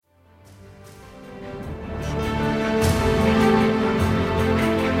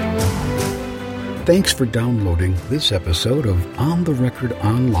Thanks for downloading this episode of On the Record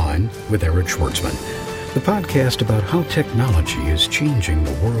Online with Eric Schwartzman, the podcast about how technology is changing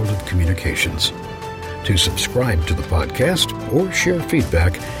the world of communications. To subscribe to the podcast or share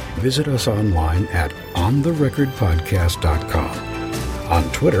feedback, visit us online at ontherecordpodcast.com, on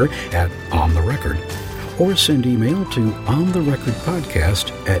Twitter at ontherecord, or send email to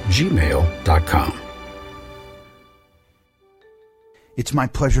ontherecordpodcast@gmail.com. It's my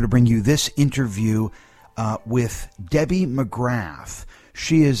pleasure to bring you this interview with Debbie McGrath.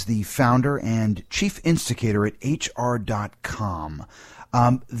 She is the founder and chief instigator at HR.com.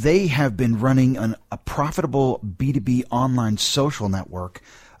 They have been running a profitable B2B online social network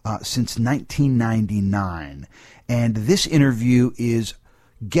since 1999. And this interview is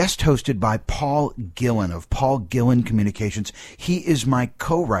guest hosted by Paul Gillen of Paul Gillen Communications. He is my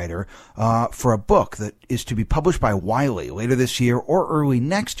co-writer for a book that is to be published by Wiley later this year or early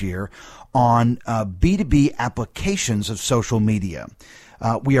next year on B2B applications of social media.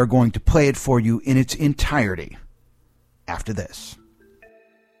 We are going to play it for you in its entirety after this.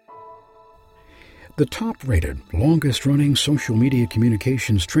 The top-rated, longest-running social media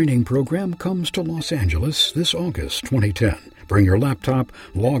communications training program comes to Los Angeles this August 2010. Bring your laptop,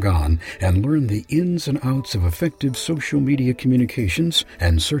 log on, and learn the ins and outs of effective social media communications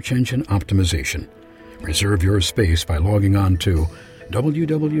and search engine optimization. Reserve your space by logging on to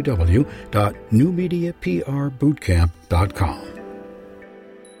www.newmediaprbootcamp.com.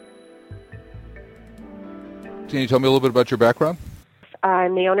 Can you tell me a little bit about your background?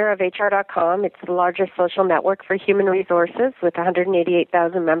 I'm the owner of HR.com. It's the largest social network for human resources with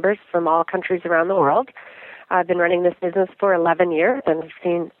 188,000 members from all countries around the world. I've been running this business for 11 years and have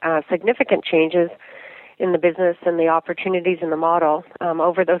seen significant changes in the business and the opportunities in the model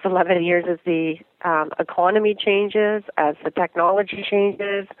over those 11 years as the economy changes, as the technology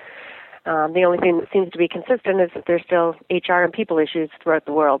changes. The only thing that seems to be consistent is that there's still HR and people issues throughout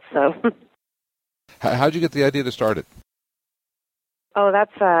the world. So, how'd you get the idea to start it? Oh,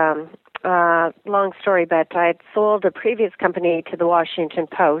 that's a long story, but I had sold a previous company to the Washington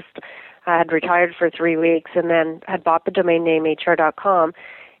Post. I had retired for 3 weeks and then had bought the domain name HR.com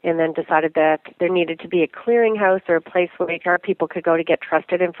and then decided that there needed to be a clearinghouse or a place where HR people could go to get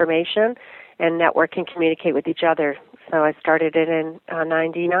trusted information and network and communicate with each other. So I started it in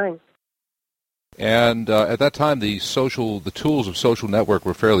 99. And at that time, the tools of social network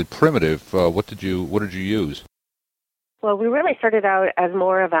were fairly primitive. What did you use? Well, we really started out as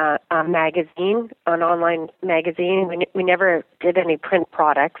more of a magazine, an online magazine. We never did any print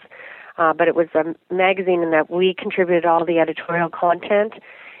products, but it was a magazine in that we contributed all the editorial content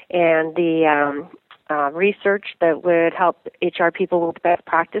and the research that would help HR people with best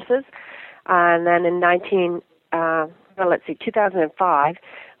practices. And then in 2005,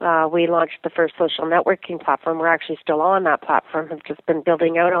 we launched the first social networking platform. We're actually still on that platform, have just been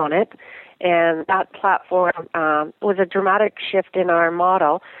building out on it. And that platform was a dramatic shift in our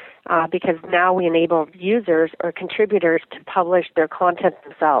model because now we enable users or contributors to publish their content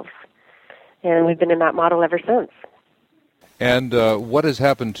themselves. And we've been in that model ever since. And what has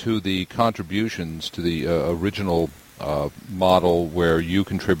happened to the contributions to the original model where you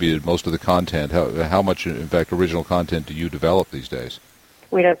contributed most of the content? How much, in fact, original content do you develop these days?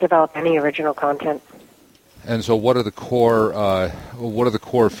 We don't develop any original content. And so what are the core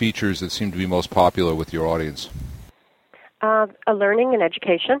features that seem to be most popular with your audience? Learning and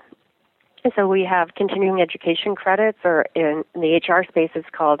education. And so we have continuing education credits, or in the HR space it's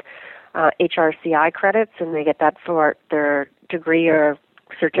called HRCI credits, and they get that for their degree or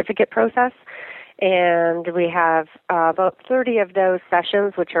certificate process. And we have about 30 of those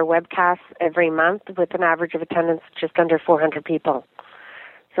sessions, which are webcasts every month with an average of attendance just under 400 people.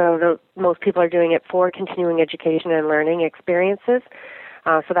 So most people are doing it for continuing education and learning experiences.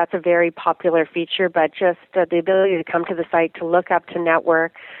 So that's a very popular feature, but just the ability to come to the site, to look up, to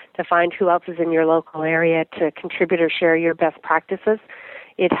network, to find who else is in your local area, to contribute or share your best practices.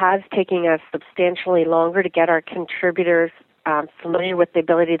 It has taken us substantially longer to get our contributors familiar with the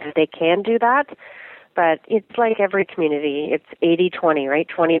ability that they can do that. But it's like every community. It's 80-20, right?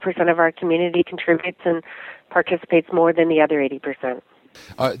 20% of our community contributes and participates more than the other 80%.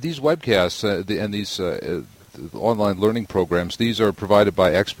 These webcasts and these online learning programs, these are provided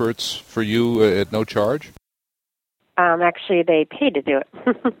by experts for you at no charge? Actually, they pay to do it.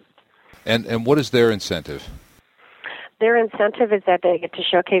 And what is their incentive? Their incentive is that they get to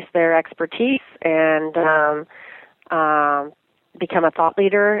showcase their expertise and become a thought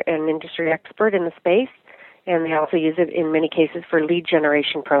leader and industry expert in the space. And they also use it in many cases for lead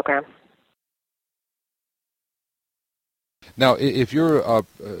generation program. Now, if you're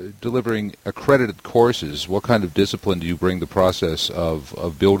delivering accredited courses, what kind of discipline do you bring the process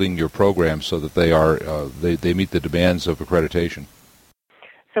of building your programs so that they meet the demands of accreditation?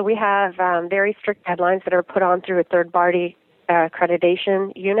 So we have very strict deadlines that are put on through a third-party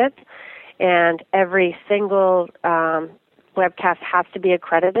accreditation unit, and every single webcast has to be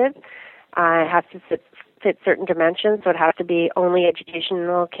accredited. It has to fit certain dimensions, so it has to be only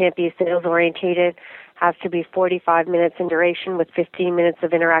educational, can't be sales-orientated, has to be 45 minutes in duration with 15 minutes of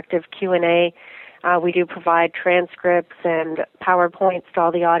interactive Q&A. We do provide transcripts and PowerPoints to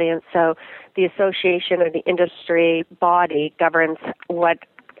all the audience, so the association or the industry body governs what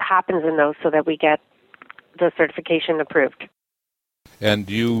happens in those so that we get the certification approved. And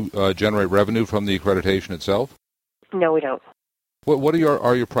do you generate revenue from the accreditation itself? No, we don't. What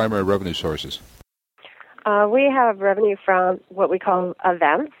are your primary revenue sources? We have revenue from what we call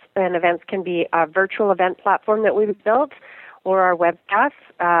events, and events can be a virtual event platform that we've built or our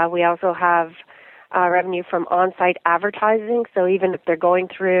webcasts. We also have revenue from on-site advertising, so even if they're going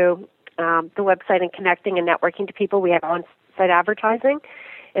through the website and connecting and networking to people, we have on-site advertising,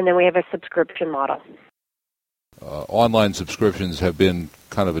 and then we have a subscription model. Online subscriptions have been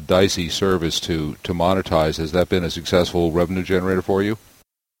kind of a dicey service to monetize. Has that been a successful revenue generator for you?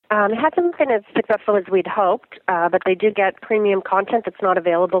 It hasn't been as successful as we'd hoped, but they do get premium content that's not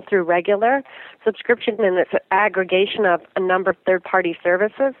available through regular subscription, and it's an aggregation of a number of third-party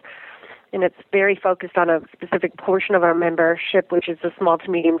services, and it's very focused on a specific portion of our membership, which is the small to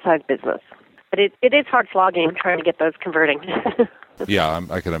medium-sized business. But it is hard slogging trying to get those converting. Yeah,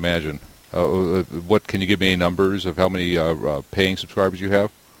 I can imagine. What can you give me any numbers of how many paying subscribers you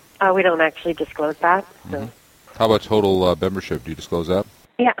have? We don't actually disclose that. So. Mm-hmm. How about total membership? Do you disclose that?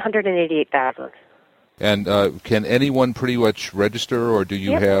 Yeah, 188,000. And can anyone pretty much register, or do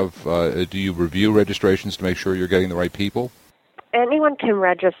you do you review registrations to make sure you're getting the right people? Anyone can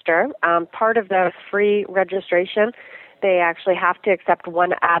register. Part of the free registration, they actually have to accept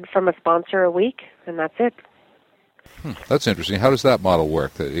one ad from a sponsor a week, and that's it. That's interesting. How does that model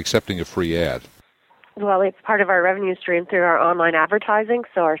work, accepting a free ad? Well, it's part of our revenue stream through our online advertising,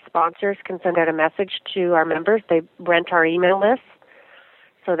 so our sponsors can send out a message to our members. They rent our email list,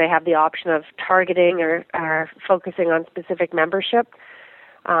 so they have the option of targeting or focusing on specific membership.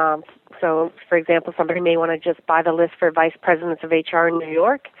 So, for example, somebody may want to just buy the list for vice presidents of HR in New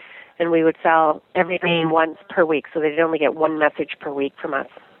York, and we would sell everything once per week, so they'd only get one message per week from us.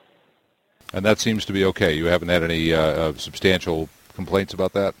 And that seems to be okay. You haven't had any substantial complaints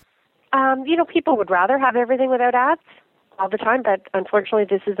about that? People would rather have everything without ads all the time, but unfortunately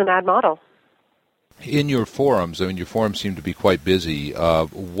this is an ad model. In your forums, your forums seem to be quite busy. How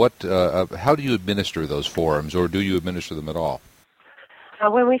do you administer those forums, or do you administer them at all?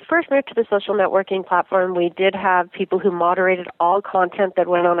 When we first moved to the social networking platform, we did have people who moderated all content that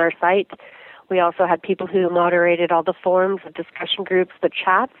went on our site. We also had people who moderated all the forums, the discussion groups, the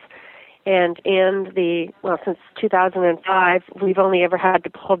chats. And since 2005, we've only ever had to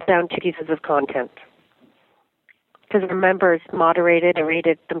pull down 2 pieces of content because our members moderated and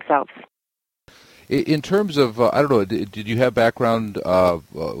rated themselves. In terms of, did you have background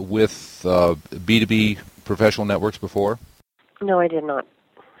with B2B professional networks before? No, I did not.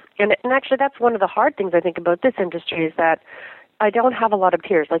 And actually, that's one of the hard things I think about this industry is that I don't have a lot of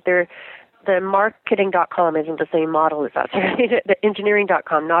peers. Like the marketing.com isn't the same model as us, right? The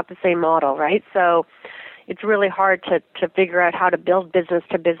engineering.com, not the same model, right? So it's really hard to figure out how to build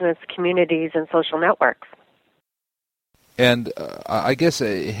business-to-business communities and social networks. And I guess,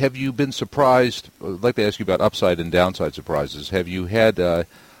 have you been surprised? I'd like to ask you about upside and downside surprises. Have you had,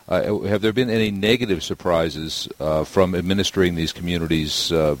 have there been any negative surprises from administering these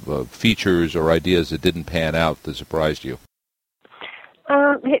communities, features or ideas that didn't pan out that surprised you?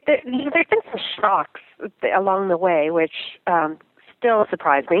 There's been some shocks along the way, which still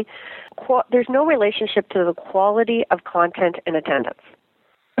surprise me. There's no relationship to the quality of content and attendance.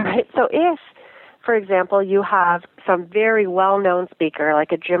 Right? So if, for example, you have some very well-known speaker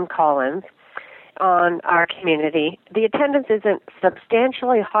like a Jim Collins on our community, the attendance isn't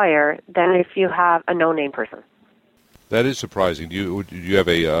substantially higher than if you have a no-name person. That is surprising. Do you have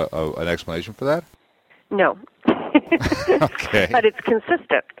an explanation for that? No. Okay. But it's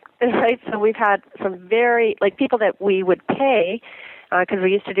consistent, right? So we've had some people that we would pay, because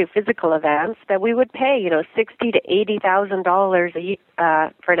we used to do physical events, that we would pay, $60,000 to $80,000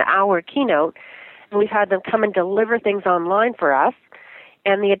 for an hour keynote, and we've had them come and deliver things online for us,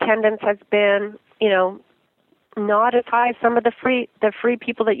 and the attendance has been, not as high as some of the free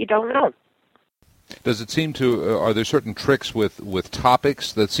people that you don't know. Does it seem to? Are there certain tricks with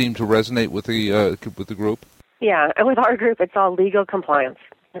topics that seem to resonate with the group? Yeah, and with our group, it's all legal compliance,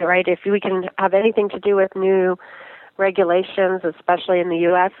 right? If we can have anything to do with new regulations, especially in the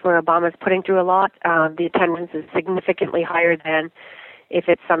U.S., where Obama's putting through a lot, the attendance is significantly higher than if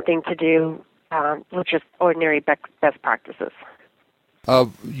it's something to do with just ordinary best practices.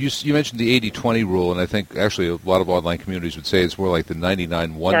 You mentioned the 80-20 rule, and I think actually a lot of online communities would say it's more like the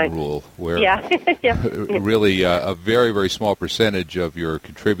 99-1 rule, where really a very, very small percentage of your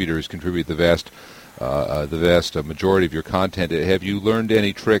contributors contribute the vast majority of your content. Have you learned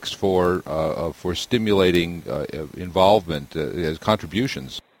any tricks for stimulating involvement as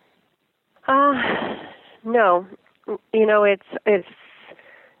contributions? No. You know,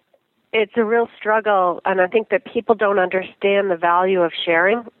 it's a real struggle, and I think that people don't understand the value of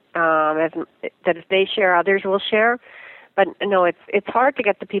sharing. That if they share, others will share. But no, it's hard to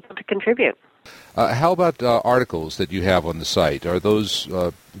get the people to contribute. How about articles that you have on the site? Are those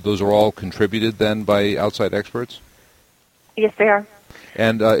are all contributed then by outside experts? Yes, they are.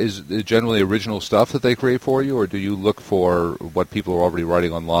 And is it generally original stuff that they create for you, or do you look for what people are already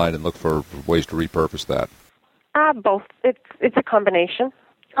writing online and look for ways to repurpose that? Both. It's a combination.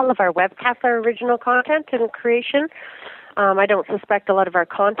 All of our webcasts are original content and creation. I don't suspect a lot of our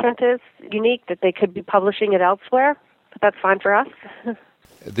content is unique, that they could be publishing it elsewhere, but that's fine for us.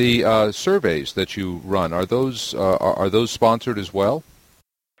 The surveys that you run, are those sponsored as well?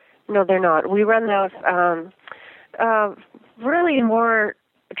 No, they're not. We run those really more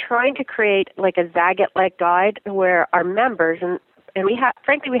trying to create like a Zagat-like guide where our members, and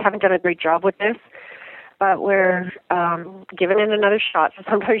frankly we haven't done a great job with this, but we're giving it another shot, so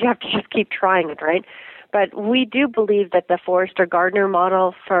sometimes you have to just keep trying it, right? But we do believe that the Forrester-Gardner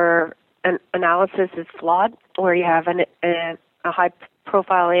model for an analysis is flawed, where you have a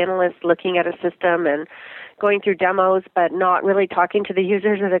high-profile analyst looking at a system and going through demos, but not really talking to the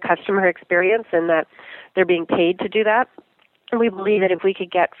users or the customer experience, and that they're being paid to do that. And we believe that if we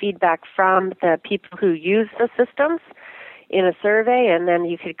could get feedback from the people who use the systems in a survey, and then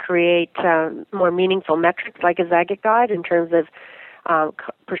you could create more meaningful metrics like a Zagat guide in terms of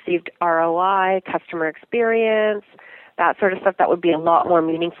perceived ROI, customer experience, that sort of stuff, that would be a lot more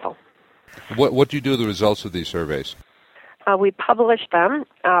meaningful. What do you do with the results of these surveys? We publish them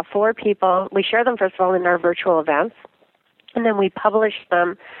for people. We share them, first of all, in our virtual events, and then we publish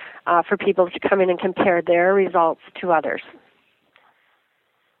them for people to come in and compare their results to others.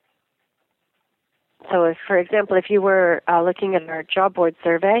 So, for example, if you were looking at our job board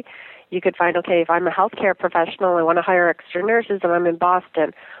survey, you could find, okay, if I'm a healthcare professional, I want to hire extra nurses, and I'm in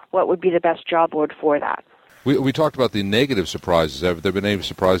Boston, what would be the best job board for that? We talked about the negative surprises. Have there been any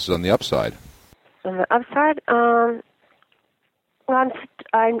surprises on the upside? On the upside, well,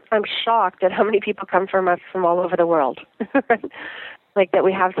 I'm shocked at how many people come from us from all over the world. Like that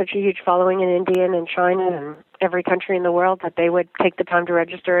we have such a huge following in India and in China and every country in the world that they would take the time to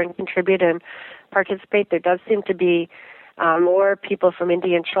register and contribute and participate. There does seem to be more people from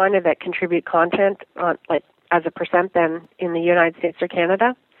India and China that contribute content as a percent than in the United States or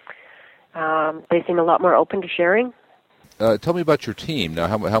Canada. They seem a lot more open to sharing. Tell me about your team. Now,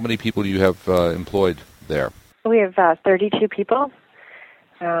 how many people do you have employed there? We have 32 people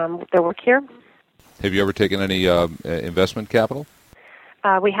that work here. Have you ever taken any investment capital?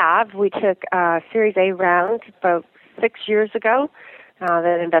 We have. We took a Series A round about 6 years ago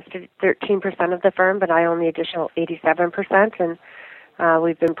that invested 13% of the firm, but I own the additional 87%, and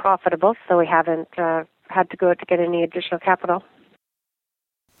we've been profitable, so we haven't had to go out to get any additional capital.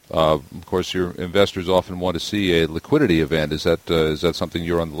 Of course, your investors often want to see a liquidity event. Is that something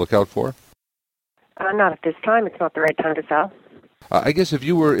you're on the lookout for? Not at this time. It's not the right time to sell. I guess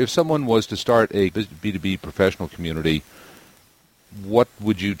if someone was to start a B2B professional community, what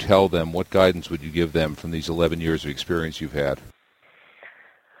would you tell them? What guidance would you give them from these 11 years of experience you've had?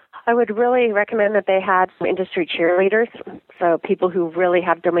 I would really recommend that they had some industry cheerleaders, so people who really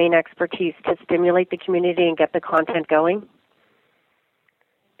have domain expertise to stimulate the community and get the content going.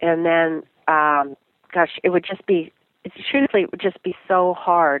 And then, it would just be so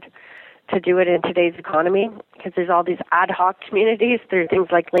hard to do it in today's economy because there's all these ad hoc communities through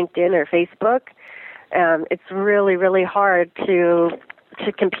things like LinkedIn or Facebook. It's really, really hard to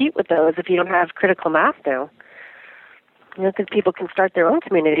compete with those if you don't have critical mass now. Because people can start their own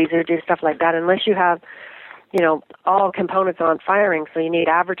communities or do stuff like that unless you have, all components on firing. So you need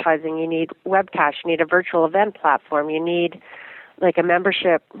advertising, you need webcast, you need a virtual event platform, you need like a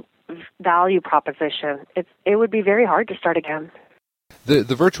membership value proposition. It would be very hard to start again. The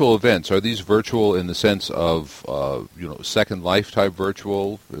virtual events, are these virtual in the sense of, Second Life type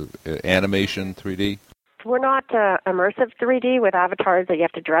virtual, animation, 3D? We're not immersive 3D with avatars that you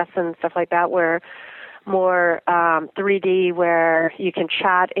have to dress and stuff like that, where more 3D where you can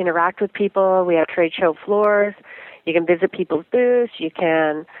chat, interact with people. We have trade show floors. You can visit people's booths. You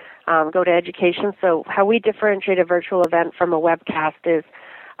can go to education. So how we differentiate a virtual event from a webcast is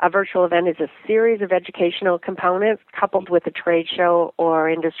a virtual event is a series of educational components coupled with a trade show or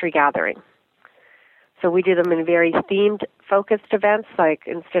industry gathering. So we do them in very themed, focused events, like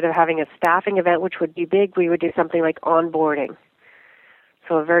instead of having a staffing event, which would be big, we would do something like onboarding.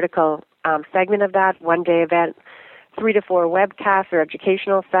 So a vertical segment of that, one-day event, 3 to 4 webcasts or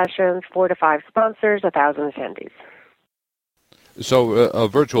educational sessions, 4 to 5 sponsors, 1,000 attendees. So a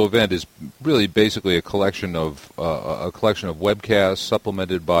virtual event is really basically a collection of webcasts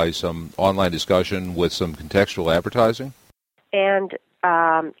supplemented by some online discussion with some contextual advertising? And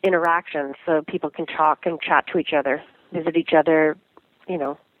interaction, so people can talk and chat to each other, visit each other,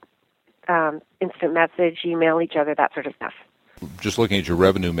 instant message, email each other, that sort of stuff. Just looking at your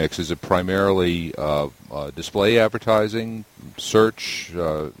revenue mix, is it primarily display advertising, search,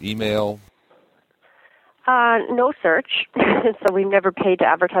 email? No search. So we've never paid to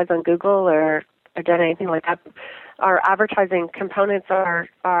advertise on Google or done anything like that. Our advertising components are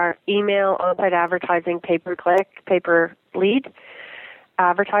email, on-site advertising, pay-per-click, pay-per-lead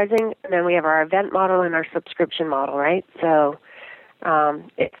advertising, and then we have our event model and our subscription model, right? So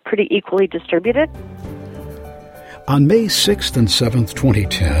it's pretty equally distributed. On May 6th and 7th,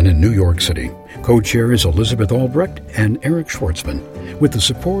 2010, in New York City, co-chairs Elizabeth Albrecht and Eric Schwartzman, with the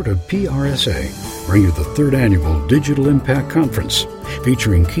support of PRSA, bring you the 3rd Annual Digital Impact Conference,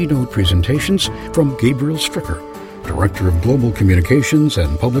 featuring keynote presentations from Gabriel Stricker, Director of Global Communications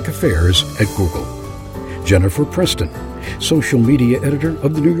and Public Affairs at Google, Jennifer Preston, Social Media Editor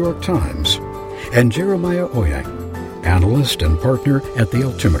of the New York Times, and Jeremiah Oyang, Analyst and Partner at the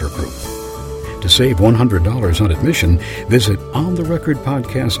Altimeter Group. To save $100 on admission, visit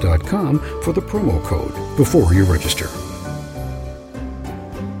ontherecordpodcast.com for the promo code before you register.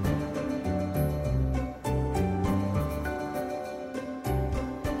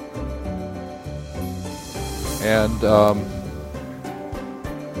 And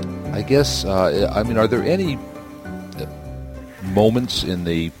I guess, are there any moments in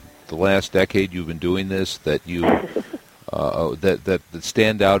the last decade you've been doing this that you that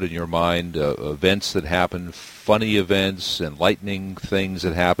stand out in your mind? Events that happen, funny events, enlightening things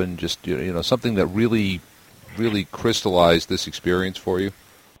that happen. Just something that really crystallized this experience for you.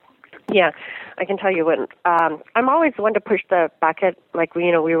 Yeah, I can tell you when. I'm always one to push the bucket. Like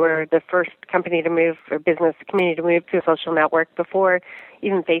we were the first company to move, or business community to move to a social network before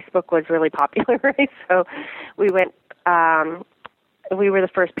even Facebook was really popular, right? So we went. We were the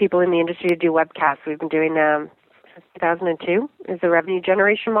first people in the industry to do webcasts. We've been doing them since 2002 is the revenue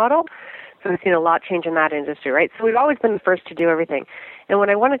generation model. So we've seen a lot change in that industry, right? So we've always been the first to do everything. And when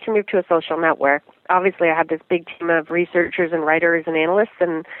I wanted to move to a social network, obviously I had this big team of researchers and writers and analysts,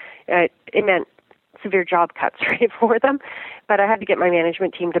 and it meant severe job cuts, right, for them. But I had to get my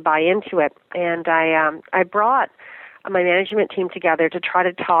management team to buy into it. And I brought my management team together to try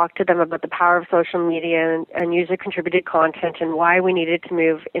to talk to them about the power of social media and user-contributed content and why we needed to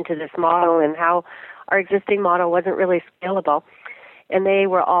move into this model and how our existing model wasn't really scalable. And they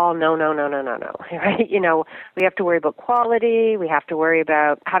were all, no, right? We have to worry about quality. We have to worry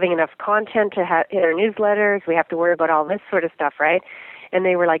about having enough content to hit our newsletters. We have to worry about all this sort of stuff, right? And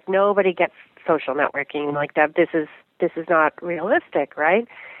they were like, nobody gets social networking like that. This is not realistic, right?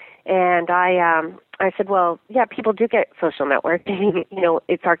 And I said, well, yeah, people do get social networking.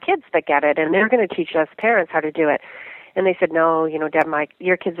 It's our kids that get it, and they're going to teach us parents how to do it. And they said, no, Deb,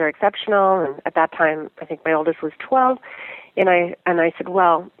 your kids are exceptional. And at that time, I think my oldest was 12. And I said,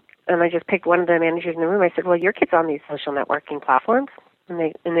 well, and I just picked one of the managers in the room. I said, well, your kid's on these social networking platforms. And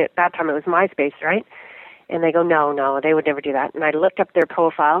at that time it was MySpace, right? And they go, no, they would never do that. And I looked up their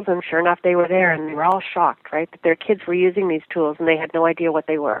profiles, and sure enough, they were there, and they were all shocked, right, that their kids were using these tools, and they had no idea what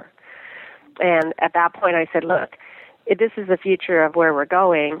they were. And at that point, I said, look, if this is the future of where we're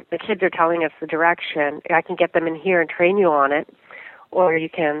going. The kids are telling us the direction. I can get them in here and train you on it, or you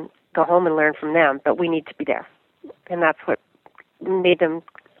can go home and learn from them, but we need to be there. And that's what made them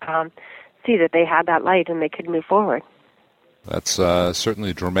see that they had that light and they could move forward. That's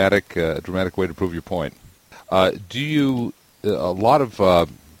certainly a dramatic way to prove your point. Do you, a lot of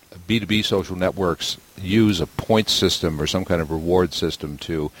B2B social networks use a point system or some kind of reward system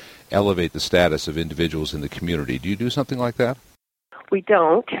to elevate the status of individuals in the community. Do you do something like that? We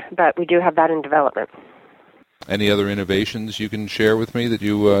don't, but we do have that in development. Any other innovations you can share with me that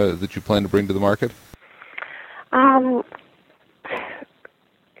you plan to bring to the market?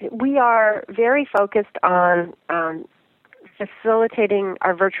 We are very focused on facilitating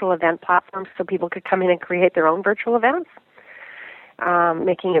our virtual event platform so people could come in and create their own virtual events,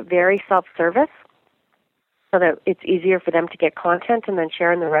 making it very self-service so that it's easier for them to get content and then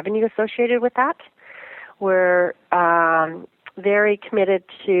share in the revenue associated with that. We're very committed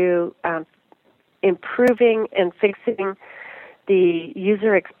to improving and fixing the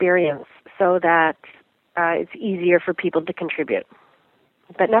user experience so that it's easier for people to contribute.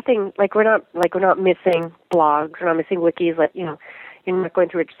 But nothing we're not missing blogs, we're not missing wikis. You're not going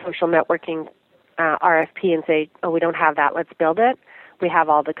through a social networking RFP and say, "Oh, we don't have that. Let's build it." We have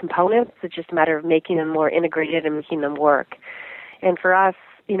all the components. It's just a matter of making them more integrated and making them work. And for us,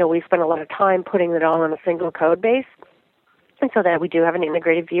 we spend a lot of time putting it all in a single code base, and so that we do have an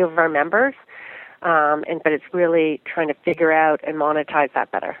integrated view of our members. But it's really trying to figure out and monetize that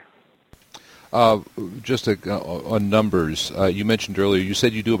better. Just on numbers, you mentioned earlier, you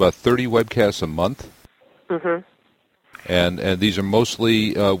said you do about 30 webcasts a month? Mm-hmm. And these are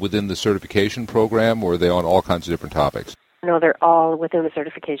mostly within the certification program, or are they on all kinds of different topics? No, they're all within the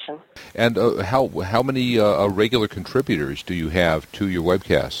certification. And how many regular contributors do you have to your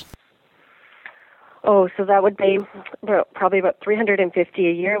webcasts? Oh, so that would be probably about 350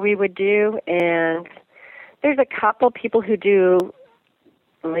 a year we would do, and there's a couple people who do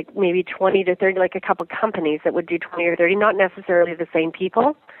maybe 20 to 30, a couple companies that would do 20 or 30, not necessarily the same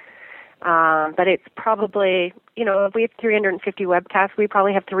people, but it's probably, if we have 350 webcasts, we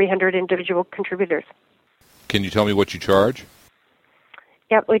probably have 300 individual contributors. Can you tell me what you charge?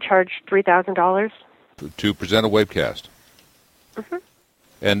 Yep, we charge $3,000. To present a webcast? Mm-hmm.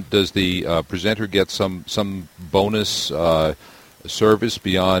 And does the presenter get some bonus service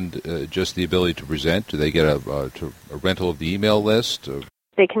beyond just the ability to present? Do they get a rental of the email list?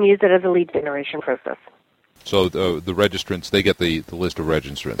 They can use it as a lead generation process. So the registrants, they get the list of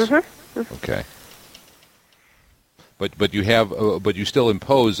registrants. Mm-hmm. Mm-hmm. Okay. But you still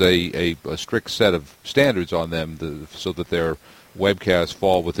impose a strict set of standards on them so that their webcasts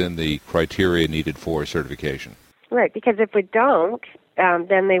fall within the criteria needed for certification. Right, because if we don't,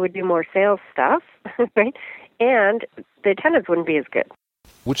 then they would do more sales stuff, right? And the attendance wouldn't be as good.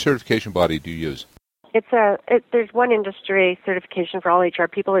 Which certification body do you use? There's one industry certification for all HR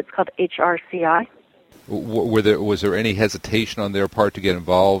people. It's called HRCI. Was there any hesitation on their part to get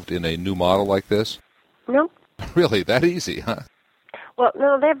involved in a new model like this? No. Really? That easy, huh? Well,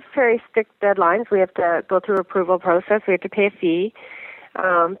 no, they have very strict deadlines. We have to go through approval process. We have to pay a fee.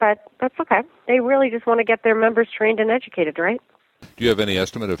 But that's okay. They really just want to get their members trained and educated, right? Do you have any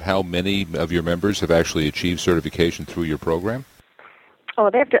estimate of how many of your members have actually achieved certification through your program? Oh,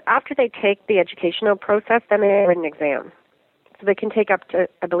 they have to, after they take the educational process, then they have an exam. So they can take up to,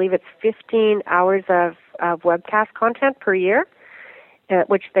 I believe it's 15 hours of webcast content per year,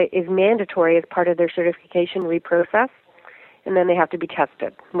 which is mandatory as part of their certification reprocess, and then they have to be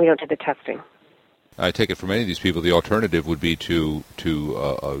tested. We don't do the testing. I take it for many of these people, the alternative would be to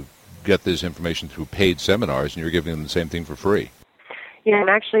get this information through paid seminars, and you're giving them the same thing for free. Yeah,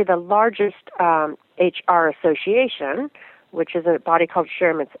 and actually the largest HR association, which is a body called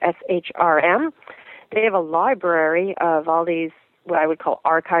SHRM, it's SHRM, they have a library of all these, what I would call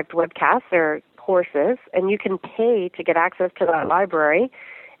archived webcasts or courses, and you can pay to get access to that library,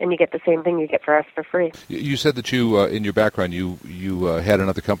 and you get the same thing you get for us for free. You said that you, in your background, you had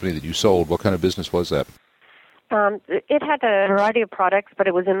another company that you sold. What kind of business was that? It had a variety of products, but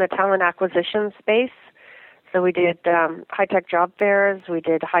it was in the talent acquisition space. So we did high-tech job fairs, we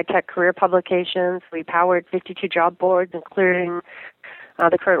did high-tech career publications, we powered 52 job boards, including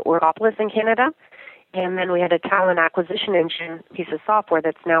the current Workopolis in Canada. And then we had a talent acquisition engine piece of software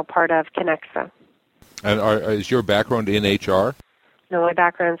that's now part of Connexa. And is your background in HR? No, my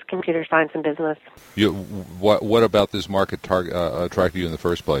background's computer science and business. What about this market attracted you in the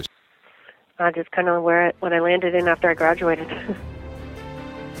first place? Just kind of when I landed in after I graduated.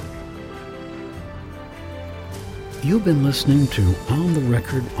 You've been listening to On the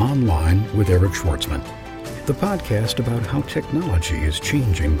Record Online with Eric Schwartzman, the podcast about how technology is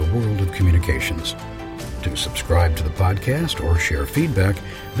changing the world of communications. To subscribe to the podcast or share feedback,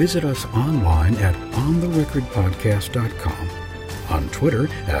 visit us online at ontherecordpodcast.com, on Twitter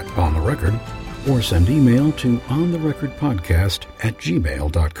at ontherecord, or send email to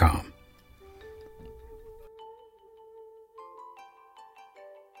ontherecordpodcast@gmail.com.